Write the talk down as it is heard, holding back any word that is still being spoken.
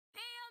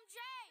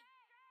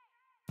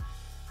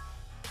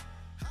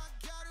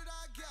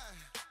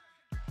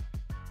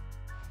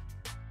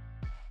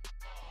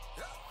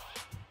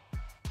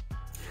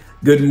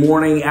Good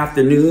morning,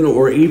 afternoon,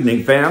 or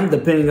evening, fam,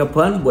 depending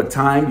upon what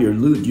time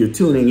you're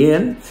tuning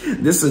in.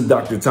 This is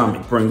Dr. Tommy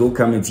Pringle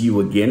coming to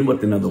you again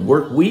with another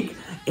work week,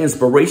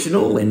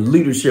 inspirational and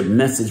leadership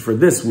message for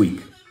this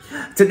week.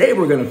 Today,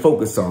 we're going to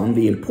focus on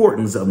the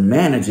importance of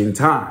managing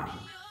time,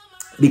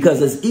 because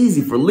it's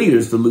easy for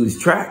leaders to lose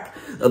track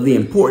of the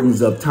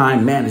importance of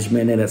time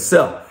management in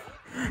itself.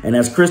 And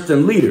as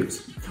Christian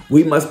leaders,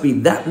 we must be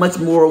that much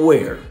more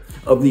aware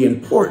of the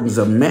importance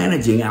of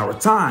managing our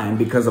time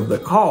because of the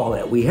call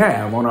that we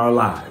have on our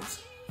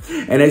lives.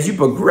 And as you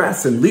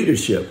progress in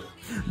leadership,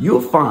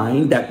 you'll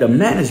find that the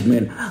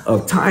management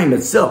of time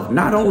itself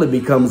not only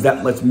becomes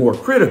that much more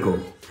critical,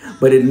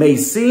 but it may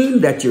seem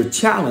that you're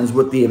challenged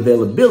with the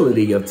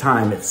availability of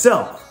time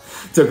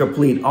itself to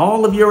complete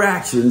all of your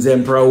actions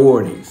and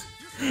priorities.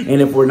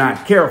 And if we're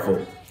not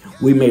careful,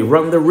 we may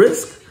run the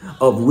risk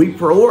of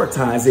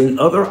reprioritizing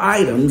other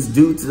items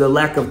due to the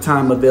lack of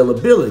time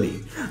availability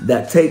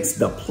that takes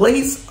the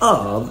place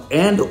of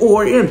and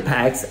or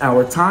impacts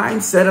our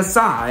time set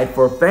aside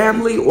for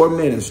family or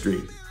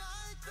ministry.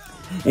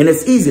 And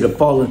it's easy to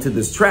fall into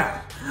this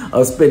trap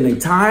of spending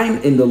time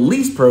in the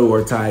least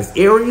prioritized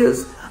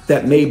areas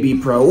that may be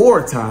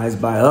prioritized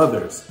by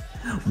others,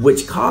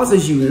 which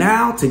causes you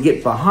now to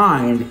get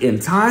behind in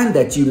time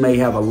that you may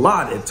have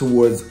allotted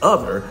towards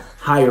other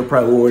higher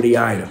priority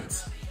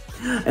items.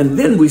 And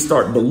then we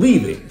start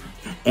believing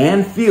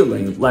and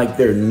feeling like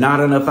there are not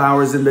enough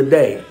hours in the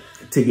day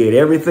to get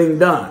everything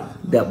done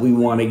that we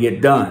want to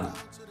get done.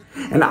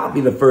 And I'll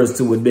be the first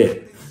to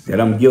admit that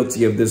I'm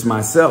guilty of this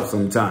myself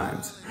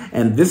sometimes.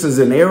 And this is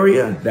an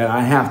area that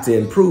I have to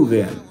improve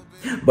in.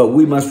 But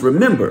we must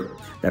remember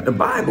that the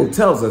Bible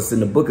tells us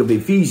in the book of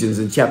Ephesians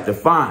in chapter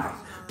 5,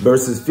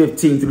 verses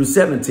 15 through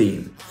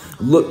 17,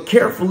 look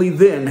carefully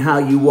then how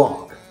you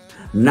walk,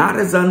 not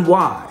as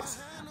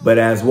unwise, but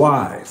as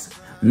wise,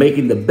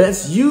 making the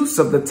best use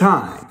of the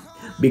time,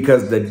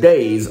 because the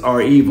days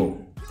are evil.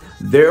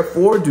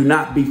 Therefore, do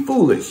not be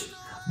foolish,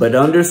 but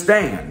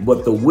understand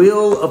what the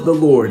will of the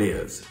Lord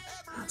is.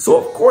 So,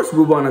 of course,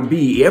 we want to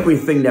be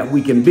everything that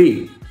we can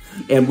be,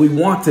 and we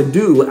want to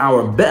do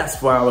our best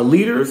for our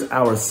leaders,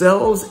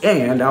 ourselves,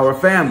 and our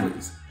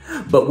families.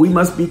 But we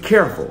must be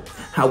careful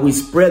how we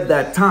spread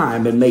that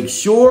time and make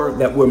sure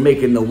that we're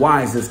making the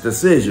wisest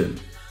decision.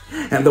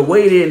 And the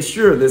way to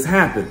ensure this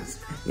happens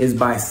is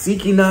by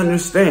seeking to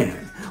understand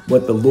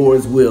what the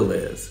Lord's will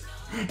is.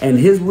 And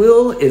his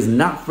will is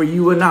not for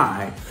you and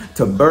I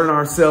to burn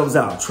ourselves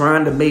out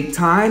trying to make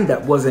time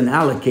that wasn't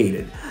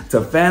allocated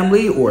to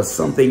family or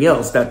something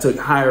else that took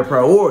higher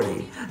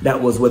priority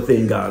that was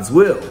within God's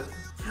will.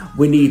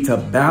 We need to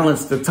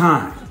balance the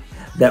time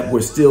that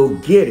we're still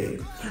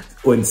getting,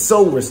 and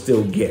so we're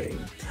still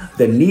getting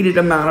the needed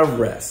amount of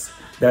rest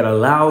that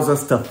allows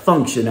us to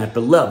function at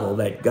the level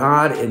that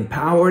God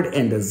empowered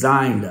and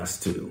designed us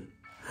to.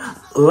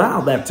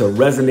 Allow that to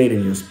resonate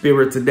in your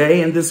spirit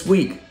today and this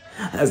week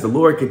as the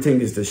Lord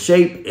continues to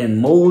shape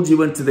and mold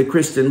you into the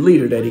Christian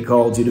leader that he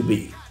called you to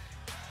be.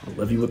 I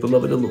love you with the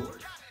love of the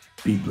Lord.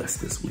 Be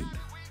blessed this week.